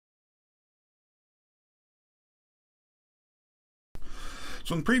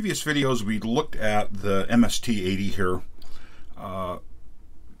So in previous videos, we looked at the MST-80 here.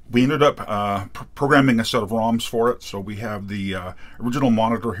 We ended up programming a set of ROMs for it. So we have the original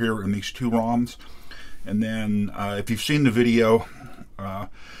monitor here and these two ROMs. And then if you've seen the video,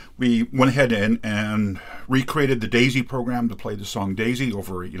 we went ahead and recreated the Daisy program to play the song Daisy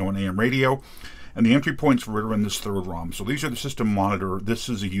over an AM radio. And the entry points were in this third ROM. So these are the system monitor. This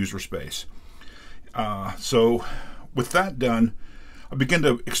is a user space. So with that done, I began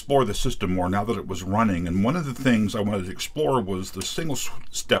to explore the system more now that it was running. And one of the things I wanted to explore was the single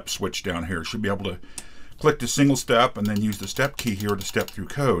step switch down here. You should be able to click the single step and then use the step key here to step through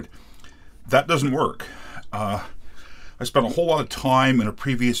code. That doesn't work. I spent a whole lot of time in a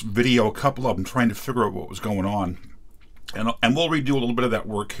previous video, a couple of them, trying to figure out what was going on. And we'll redo a little bit of that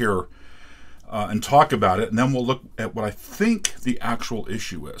work here and talk about it. And then we'll look at what I think the actual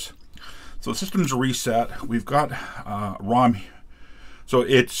issue is. So the system's reset. We've got ROM. So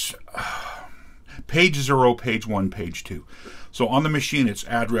it's page 0, page 1, page 2. So on the machine, it's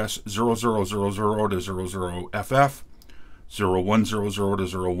address 0000 to 00FF, 0100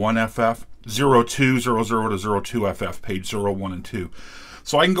 to 01FF, 0200 to 02FF, page 0, 1, and 2.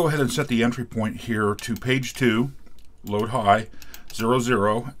 So I can go ahead and set the entry point here to page 2, load high,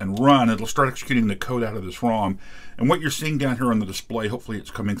 00, and run. It'll start executing the code out of this ROM. And what you're seeing down here on the display, hopefully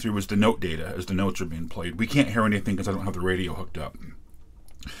it's coming through, is the note data as the notes are being played. We can't hear anything because I don't have the radio hooked up.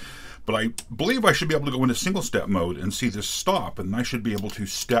 But I believe I should be able to go into single step mode and see this stop, and I should be able to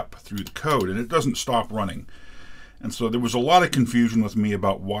step through the code, and it doesn't stop running. And so there was a lot of confusion with me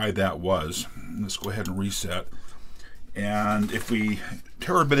about why that was. Let's go ahead and reset. And if we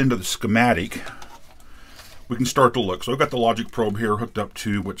tear a bit into the schematic, we can start to look. So I've got the logic probe here hooked up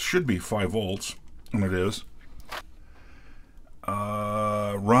to what should be 5 volts, and it is.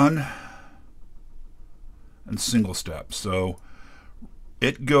 Run and single step. So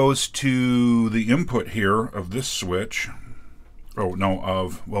it goes to the input here of this switch. Oh,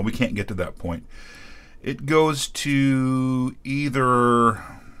 no, well, we can't get to that point. It goes to either,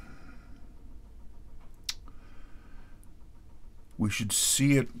 we should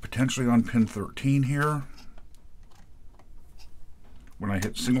see it potentially on pin 13 here. When I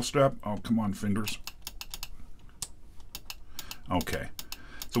hit single step, oh, come on, fingers. Okay,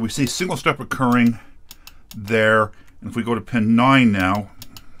 so we see single step occurring there. And if we go to pin 9 now,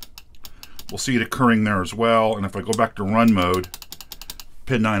 we'll see it occurring there as well. And if I go back to run mode,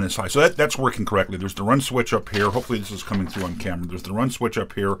 pin 9 is high. So that's working correctly. There's the run switch up here. Hopefully this is coming through on camera. There's the run switch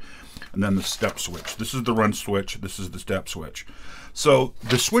up here, and then the step switch. This is the run switch. This is the step switch. So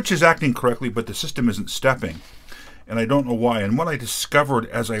the switch is acting correctly, but the system isn't stepping. And I don't know why. And what I discovered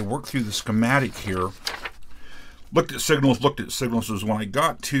as I worked through the schematic here, looked at signals, is when I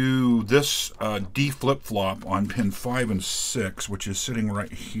got to this D flip-flop on pin 5 and 6, which is sitting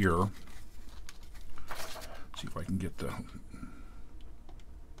right here. Let's see if I can get the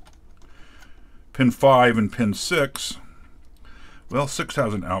pin 5 and pin 6. Well, 6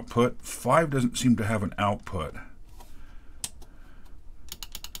 has an output. 5 doesn't seem to have an output.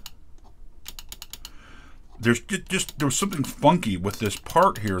 There was something funky with this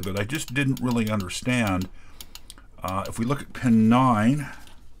part here that I just didn't really understand. If we look at pin 9,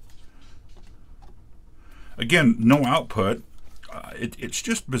 again, no output. It's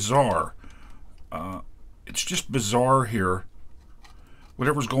just bizarre. It's just bizarre here.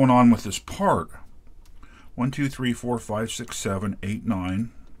 Whatever's going on with this part. 1, 2, 3, 4, 5, 6, 7, 8,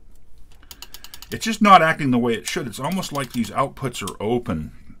 9. It's just not acting the way it should. It's almost like these outputs are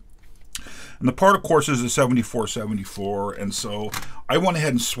open. And the part, of course, is a 7474, and so I went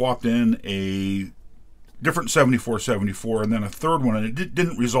ahead and swapped in a different 7474 and then a third one, and it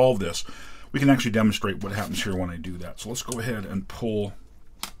didn't resolve this. We can actually demonstrate what happens here when I do that. So let's go ahead and pull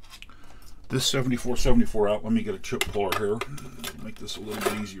this 7474 out. Let me get a chip puller here, make this a little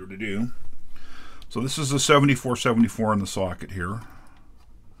bit easier to do. So this is the 7474 in the socket here.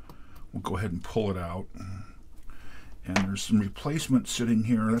 We'll go ahead and pull it out. And there's some replacement sitting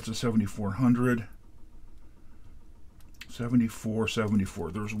here. That's a 7400.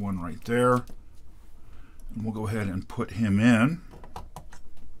 7474. There's one right there. And we'll go ahead and put him in.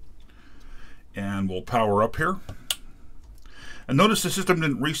 And we'll power up here. And notice the system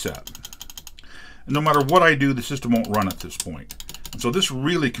didn't reset. And no matter what I do, the system won't run at this point. And so this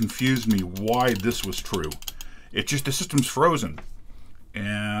really confused me why this was true. It's just the system's frozen.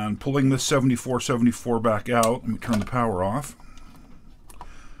 And pulling this 7474 back out, let me turn the power off.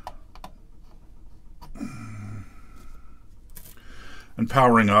 And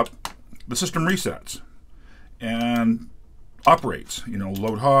powering up, the system resets and operates.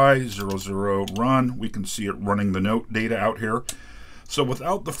 Load high, 00, run. We can see it running the note data out here. So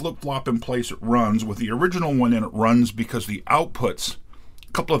without the flip-flop in place, it runs. With the original one in, it runs because the outputs,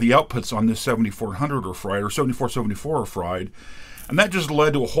 a couple of the outputs on this 7400 are fried, or 7474 are fried. And that just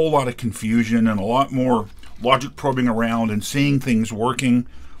led to a whole lot of confusion and a lot more logic probing around and seeing things working,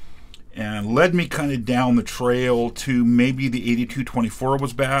 and led me kind of down the trail to maybe the 8224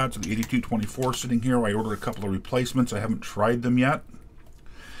 was bad. So the 8224 sitting here, I ordered a couple of replacements. I haven't tried them yet.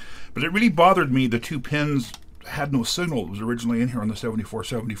 But it really bothered me the two pins had no signal. It was originally in here on the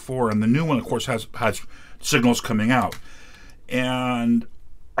 7474, and the new one, of course, has signals coming out. And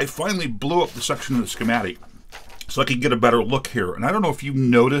I finally blew up the section of the schematic so I could get a better look here. And I don't know if you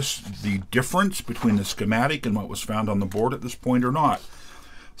noticed the difference between the schematic and what was found on the board at this point or not.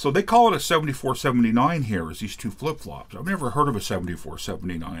 So they call it a 7479 here, as these two flip-flops. I've never heard of a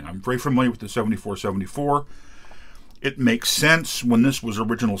 7479. I'm very familiar with the 7474. It makes sense when this was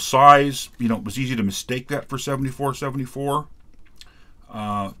original size. You know, it was easy to mistake that for 7474.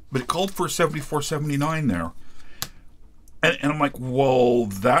 But it called for a 7479 there. And I'm like, well,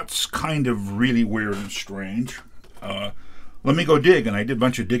 that's kind of really weird and strange. Let me go dig. And I did a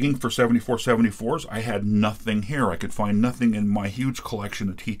bunch of digging for 7474s. I had nothing here. I could find nothing in my huge collection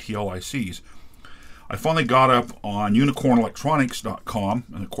of TTL ICs. I finally got up on unicornelectronics.com,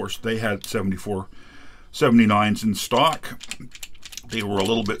 and of course they had 7479s in stock. They were a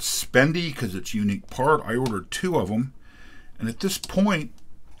little bit spendy because it's a unique part. I ordered 2 of them, and at this point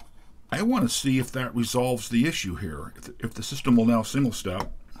I want to see if that resolves the issue here. If the system will now single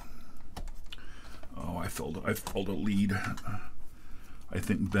step. Oh, I felt a lead. I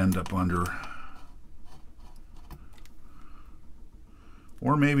think bend up under.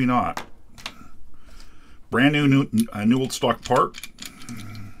 Or maybe not. Brand new old stock part.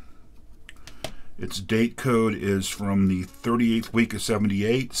 Its date code is from the 38th week of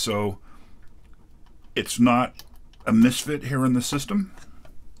 78, so it's not a misfit here in the system.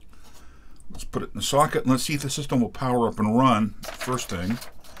 Let's put it in the socket and let's see if the system will power up and run. First thing.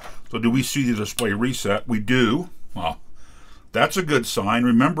 So do we see the display reset? We do. Well, that's a good sign.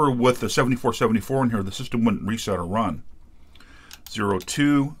 Remember, with the 7474 in here, the system wouldn't reset or run.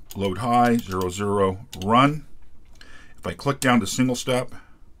 02, load high, 00, run. If I click down to single step,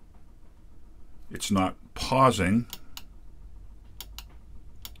 it's not pausing.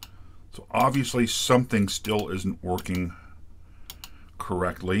 So obviously something still isn't working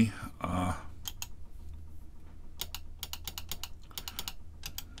correctly.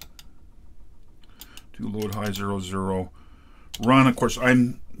 To load high, 00, run. Of course,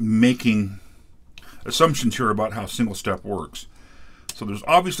 I'm making assumptions here about how single step works. So there's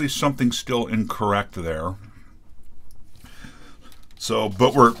obviously something still incorrect there. So,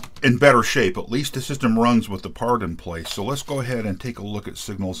 but we're in better shape. At least the system runs with the part in place. So let's go ahead and take a look at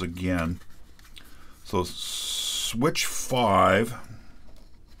signals again. So switch 5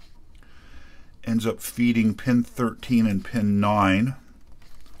 ends up feeding pin 13 and pin 9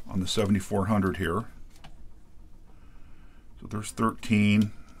 on the 7400 here. So there's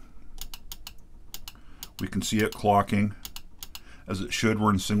 13. We can see it clocking as it should. We're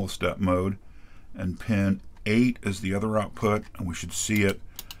in single step mode. And pin 8 is the other output, and we should see it.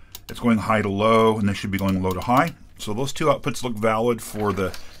 It's going high to low, and they should be going low to high. So those two outputs look valid for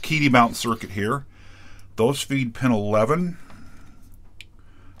the key demount circuit here. Those feed pin 11.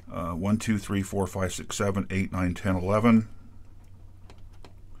 1, 2, 3, 4, 5, 6, 7, 8, 9, 10, 11.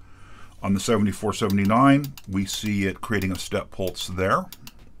 On the 7479, we see it creating a step pulse there.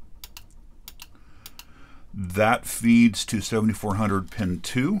 That feeds to 7400 pin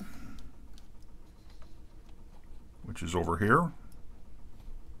 2, which is over here.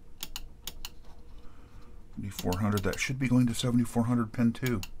 7400, that should be going to 7400 pin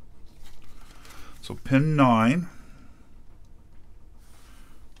 2. So pin 9.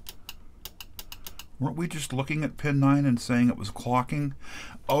 Weren't we just looking at pin 9 and saying it was clocking?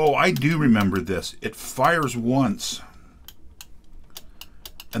 Oh, I do remember this. It fires once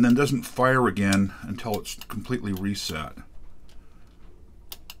and then doesn't fire again until it's completely reset.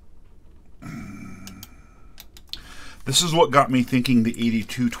 This is what got me thinking the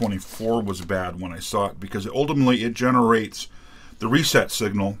 8224 was bad when I saw it, because ultimately it generates the reset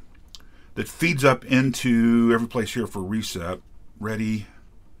signal that feeds up into every place here for reset. Ready.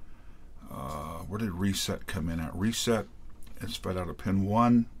 Where did reset come in at? Reset is fed out of pin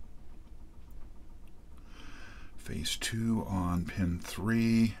 1. Phase 2 on pin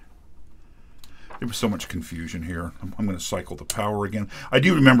 3. There was so much confusion here. I'm going to cycle the power again. I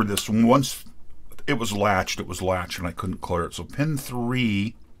do remember this. Once it was latched, and I couldn't clear it. So pin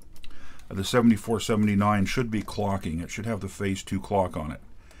 3 of the 7479 should be clocking. It should have the phase 2 clock on it.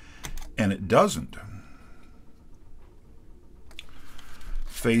 And it doesn't.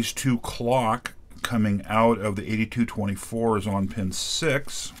 phase 2 clock coming out of the 8224 is on pin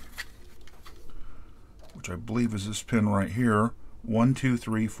 6, which I believe is this pin right here. 1, 2,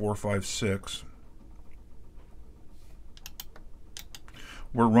 3, 4, 5, 6.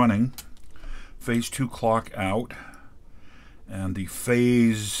 We're running phase 2 clock out, and the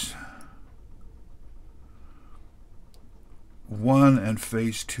phase 1 and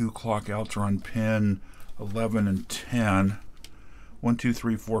phase 2 clock outs are on pin 11 and 10. 1, 2,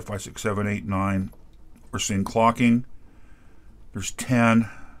 3, 4, 5, 6, 7, 8, 9. We're seeing clocking. There's 10,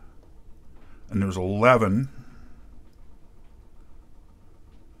 and there's 11.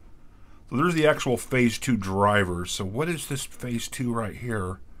 So there's the actual phase 2 drivers. So what is this phase 2 right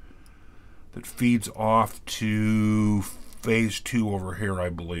here that feeds off to phase 2 over here, I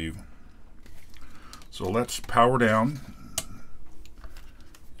believe? So let's power down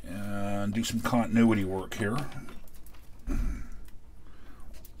and do some continuity work here.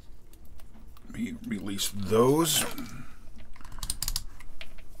 Let me release those.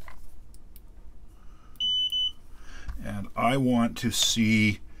 And I want to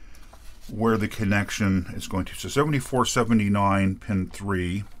see where the connection is going to. So 7479 pin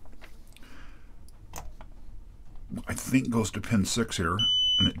 3, I think goes to pin 6 here,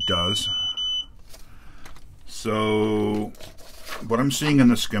 and it does. So what I'm seeing in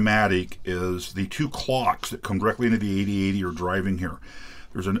the schematic is the 2 clocks that come directly into the 8080 are driving here.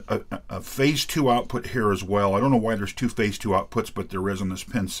 There's a phase 2 output here as well. I don't know why there's 2 phase 2 outputs, but there is on this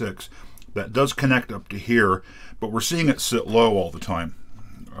pin 6. That does connect up to here, but we're seeing it sit low all the time.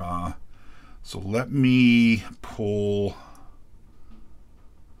 So let me pull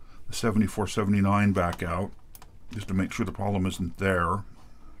the 7479 back out just to make sure the problem isn't there.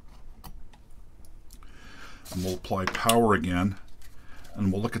 And we'll apply power again,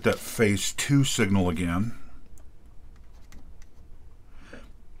 and we'll look at that phase 2 signal again.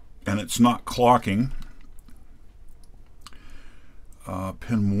 And it's not clocking.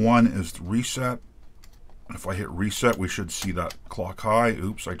 Pin 1 is reset. If I hit reset, we should see that clock high.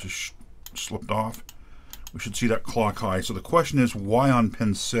 Oops, I just slipped off. We should see that clock high. So the question is, why on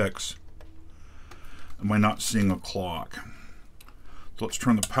pin 6 am I not seeing a clock? So let's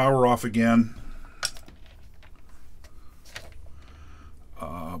turn the power off again.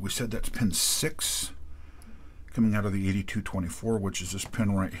 We said that's pin 6 coming out of the 8224, which is this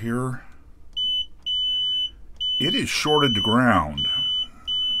pin right here. It is shorted to ground.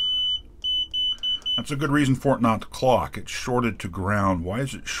 That's a good reason for it not to clock. It's shorted to ground. Why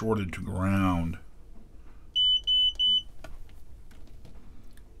is it shorted to ground?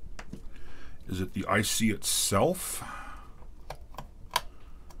 Is it the IC itself?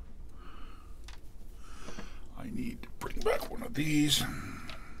 I need to bring back one of these.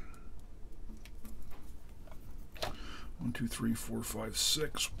 1, 2, 3, 4, 5,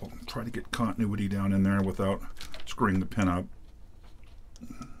 6. We'll try to get continuity down in there without screwing the pin up.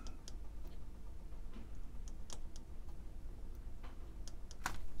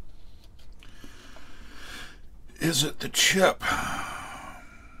 Is it the chip?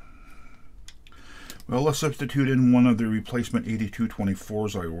 Well, let's substitute in one of the replacement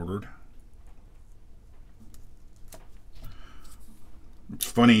 8224s I ordered. It's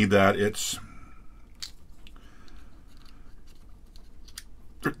funny that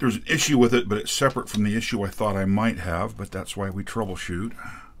there's an issue with it, but it's separate from the issue I thought I might have, but that's why we troubleshoot.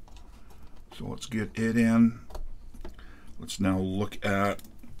 So let's get it in. Let's now look at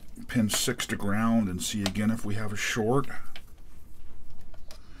pin 6 to ground and see again if we have a short.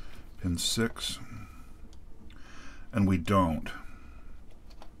 Pin 6, and we don't.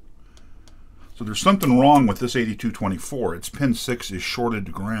 So there's something wrong with this 8224. Its pin 6 is shorted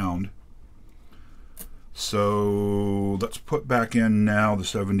to ground. So let's put back in now the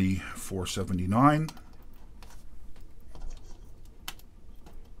 7479.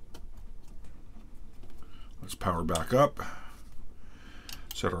 Let's power back up.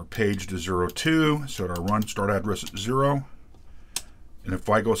 Set our page to 02. Set our run start address at 0. And if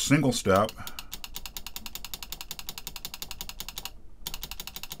I go single step,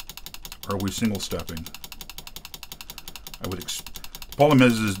 are we single stepping? The problem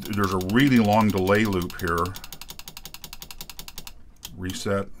is there's a really long delay loop here.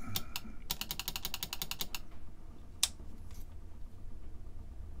 Reset.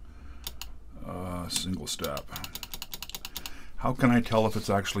 Single step. How can I tell if it's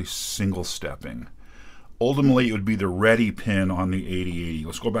actually single stepping? Ultimately, it would be the ready pin on the 8080.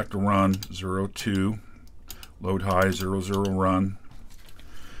 Let's go back to run 02, load high 00 run.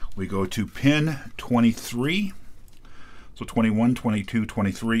 We go to pin 23. So 21, 22,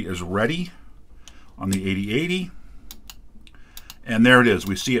 23 is ready on the 8080. And there it is.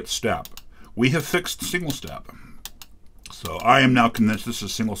 We see it step. We have fixed single step. So I am now convinced this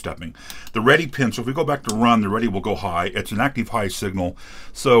is single stepping. The ready pin, so if we go back to run, the ready will go high. It's an active high signal.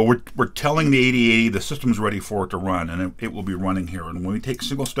 So we're telling the 8080 the system's ready for it to run, and it will be running here. And when we take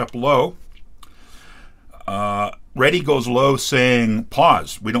single step low, ready goes low saying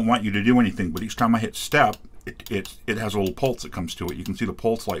pause. We don't want you to do anything, but each time I hit step, it has a little pulse that comes to it. You can see the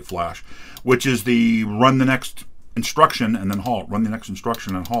pulse light flash, which is the run the next instruction and then halt. Run the next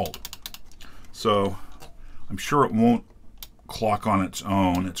instruction and halt. So I'm sure it won't clock on its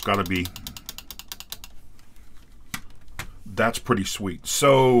own. It's got to be. That's pretty sweet.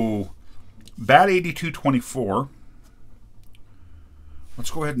 So BAT 8224.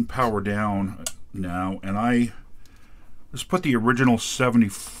 Let's go ahead and power down now, and let's put the original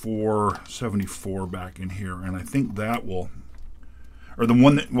 7474 back in here, and I think that will, or the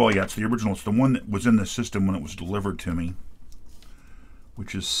one that, well, yeah, it's the original. It's the one that was in the system when it was delivered to me,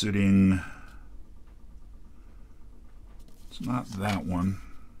 which is sitting. It's not that one.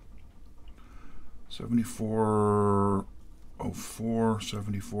 7404,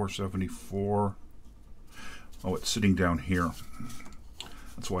 7474. Oh, it's sitting down here.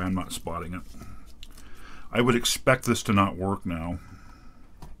 That's why I'm not spotting it. I would expect this to not work now.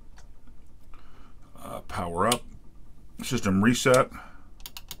 Power up. System reset.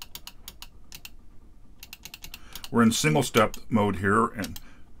 We're in single step mode here,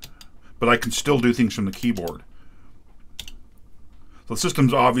 but I can still do things from the keyboard. So the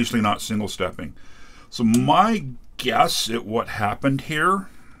system's obviously not single stepping. So my guess at what happened here,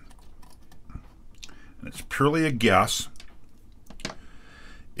 and it's purely a guess,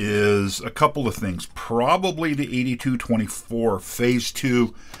 is a couple of things. Probably the 8224 phase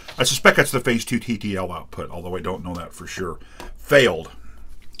 2, I suspect that's the phase 2 TTL output, although I don't know that for sure, failed.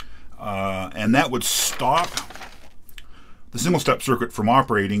 And that would stop the single step circuit from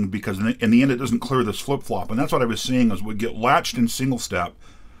operating, because in the end it doesn't clear this flip-flop. And that's what I was seeing, is we'd get latched in single step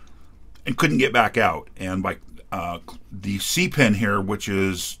and couldn't get back out. And by the C pin here, which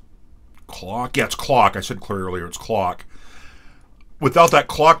is clock, yeah, it's clock, I said clear earlier, it's clock. Without that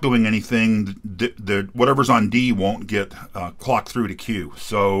clock doing anything, whatever's on D won't get clocked through to Q.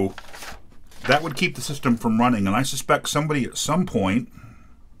 So that would keep the system from running. And I suspect somebody at some point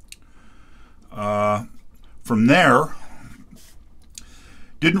from there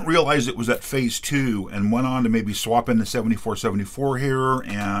didn't realize it was at phase 2 and went on to maybe swap in the 7474 here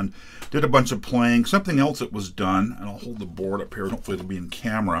and did a bunch of playing. Something else that was done, and I'll hold the board up here, hopefully it'll be in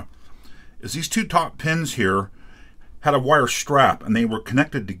camera, is these two top pins here had a wire strap and they were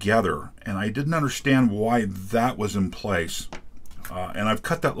connected together, and I didn't understand why that was in place. And I've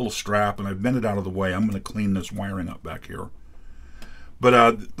cut that little strap and I've bent it out of the way. I'm going to clean this wiring up back here.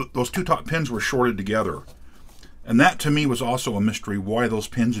 But those two top pins were shorted together. And that to me was also a mystery, why those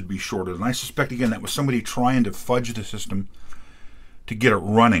pins would be shorted. And I suspect, again, that was somebody trying to fudge the system to get it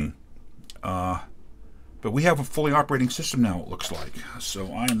running. But we have a fully operating system now, it looks like.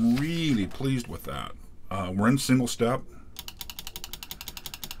 So I'm really pleased with that. We're in single step.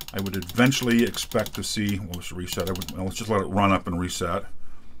 I would eventually expect to see, well, let's reset. Let's just let it run up and reset.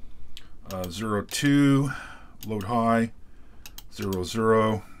 0, 2, load high, 0,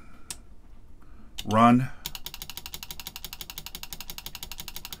 0, run.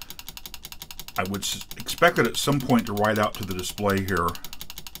 I would expect it at some point to write out to the display here.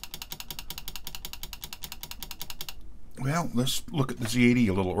 Well, let's look at the Z80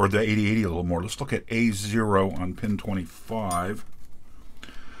 a little, or the 8080 a little more. Let's look at A0 on pin 25.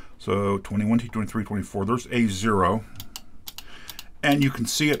 So 21, 22, 23, 24, there's A0. And you can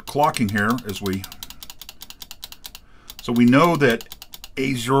see it clocking here as we... So we know that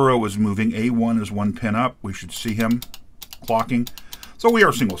A0 is moving, A1 is one pin up. We should see him clocking. So we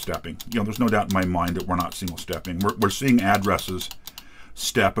are single stepping. You know, there's no doubt in my mind that we're not single stepping. We're seeing addresses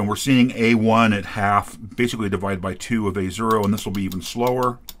step, and we're seeing A1 at half, basically divided by 2 of A0, and this will be even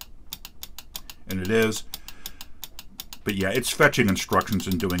slower. And it is. But yeah, it's fetching instructions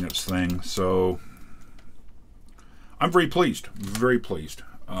and doing its thing. So I'm very pleased. Very pleased.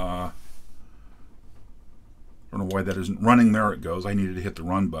 I don't know why that isn't running. There it goes. I needed to hit the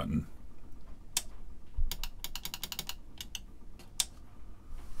run button.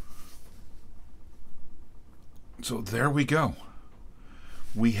 So there we go.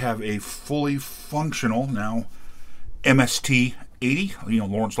 We have a fully functional now MST-80, you know,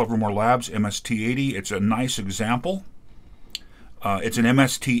 Lawrence Livermore Labs MST-80. It's a nice example. It's an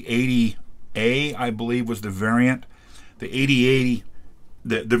MST-80A, I believe, was the variant. The 8080,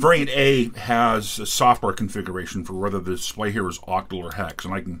 the variant A has a software configuration for whether the display here is octal or hex,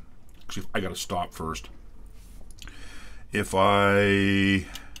 and I got to stop first. if I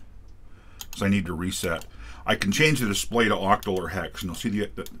need to reset, I can change the display to octal or hex, and you'll see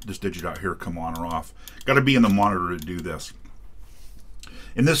this digit out here come on or off. Got to be in the monitor to do this.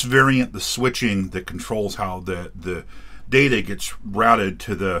 In this variant, the switching that controls how the data gets routed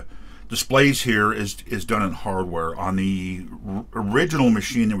to the displays here is done in hardware. On the original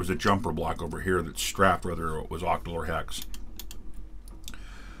machine, there was a jumper block over here that's strapped whether it was octal or hex.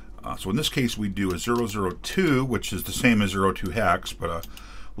 So in this case, we do a 002, which is the same as 02 hex, but a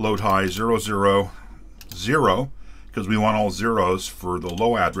load high 000, because we want all zeros for the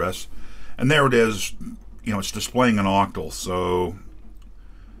low address. And there it is. You know, it's displaying an octal. So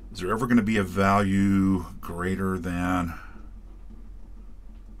is there ever going to be a value greater than?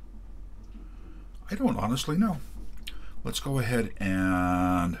 I don't honestly know. Let's go ahead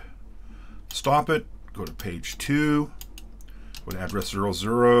and stop it. Go to page 2. Go to address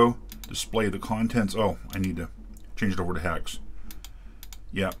 00. Display the contents. Oh, I need to change it over to hex.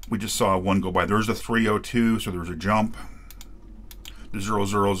 Yeah, we just saw one go by. There's a 302, so there's a jump. The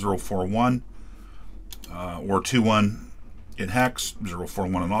 00041 or 21 in hex,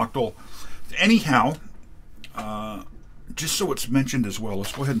 041 in octal. Anyhow, just so it's mentioned as well,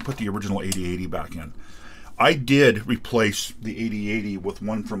 let's go ahead and put the original 8080 back in. I did replace the 8080 with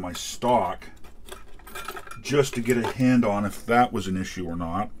one from my stock just to get a hand on if that was an issue or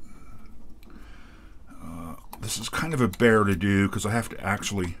not. This is kind of a bear to do because I have to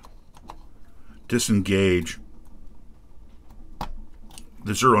actually disengage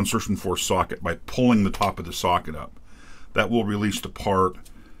the zero insertion force socket by pulling the top of the socket up. That will release the part.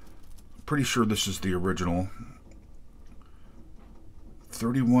 Pretty sure this is the original.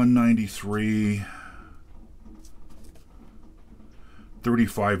 3193,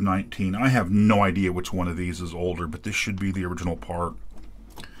 3519. I have no idea which one of these is older, but this should be the original part.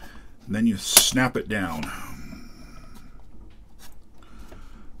 And then you snap it down.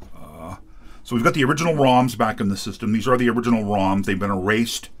 So we've got the original ROMs back in the system. These are the original ROMs. They've been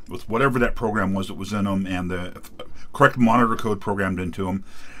erased with whatever that program was that was in them and the correct monitor code programmed into them.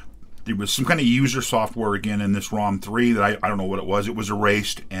 There was some kind of user software again in this ROM 3 that I don't know what it was. It was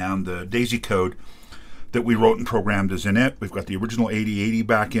erased, and the DAISY code that we wrote and programmed is in it. We've got the original 8080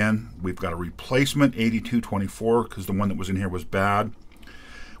 back in. We've got a replacement 8224 because the one that was in here was bad.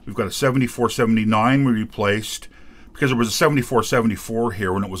 We've got a 7479 we replaced because there was a 7474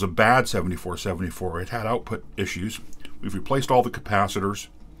 here when it was a bad 7474. It had output issues. We've replaced all the capacitors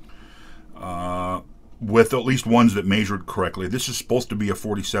with at least ones that measured correctly. This is supposed to be a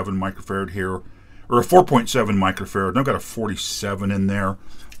 47 microfarad here, or a 4.7 microfarad, and I've got a 47 in there.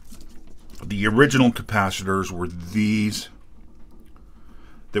 The original capacitors were these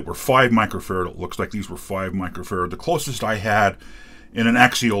that were 5 microfarad. It looks like these were 5 microfarad. The closest I had in an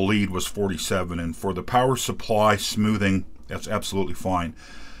axial lead was 47, and for the power supply smoothing, that's absolutely fine.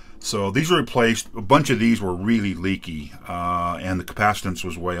 So these were replaced. A bunch of these were really leaky, and the capacitance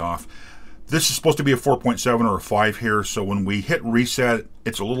was way off. This is supposed to be a 4.7 or a 5 here, so when we hit reset,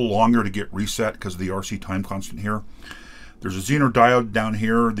 it's a little longer to get reset because of the RC time constant here. There's a Zener diode down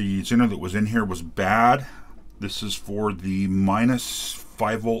here. The Zener that was in here was bad. This is for the minus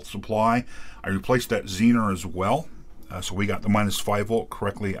 5 volt supply. I replaced that Zener as well. So we got the minus 5 volt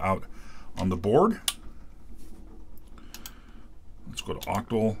correctly out on the board. Let's go to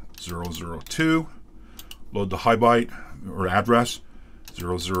Octal 002. Load the high byte or address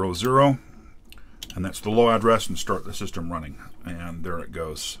 000. And that's the low address, and start the system running. And there it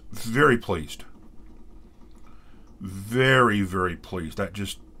goes. Very pleased. Very, very pleased. That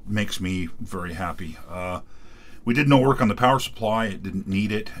just makes me very happy. We did no work on the power supply. It didn't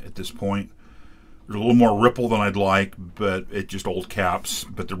need it at this point. There's a little more ripple than I'd like, but it just old caps.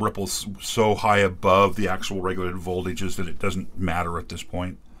 But the ripple's so high above the actual regulated voltages that it doesn't matter at this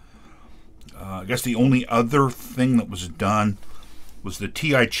point. I guess the only other thing that was done was the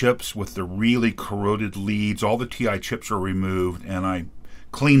TI chips with the really corroded leads. All the TI chips are removed, and I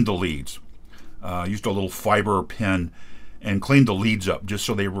cleaned the leads. Used a little fiber pin and cleaned the leads up just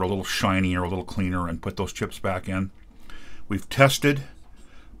so they were a little shinier, a little cleaner, and put those chips back in. We've tested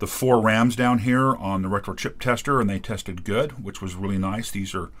the 4 RAMs down here on the retro chip tester, and they tested good, which was really nice.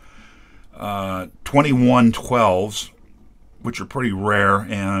 These are 2112s, which are pretty rare,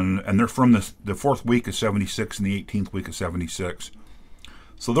 and they're from the 4th week of 76 and the 18th week of 76.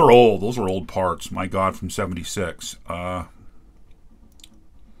 So they're old. Those are old parts. My God, from 76.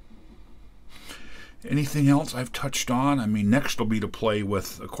 Anything else I've touched on? I mean, next will be to play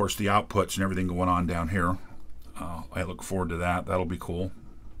with, of course, the outputs and everything going on down here. I look forward to that. That'll be cool.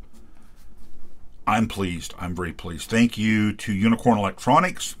 I'm pleased. I'm very pleased. Thank you to Unicorn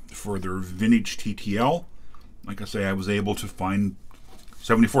Electronics for their vintage TTL. Like I say, I was able to find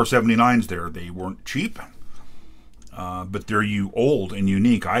 7479s there. They weren't cheap, but they're old and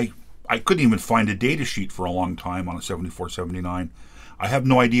unique. I couldn't even find a data sheet for a long time on a 7479. I have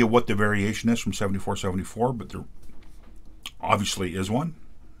no idea what the variation is from 7474, but there obviously is one.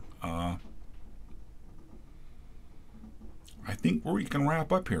 I think we can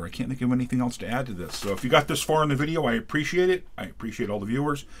wrap up here. I can't think of anything else to add to this. So if you got this far in the video, I appreciate it. I appreciate all the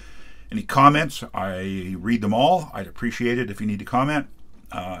viewers. Any comments, I read them all. I'd appreciate it if you need to comment.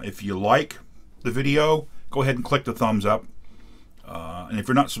 If you like the video, go ahead and click the thumbs up. And if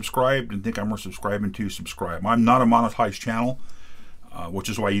you're not subscribed and think I'm worth subscribing to, subscribe. I'm not a monetized channel, which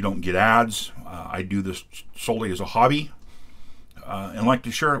is why you don't get ads. I do this solely as a hobby and like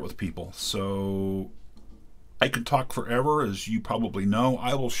to share it with people. So I could talk forever, as you probably know.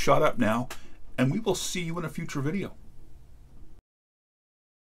 I will shut up now, and we will see you in a future video.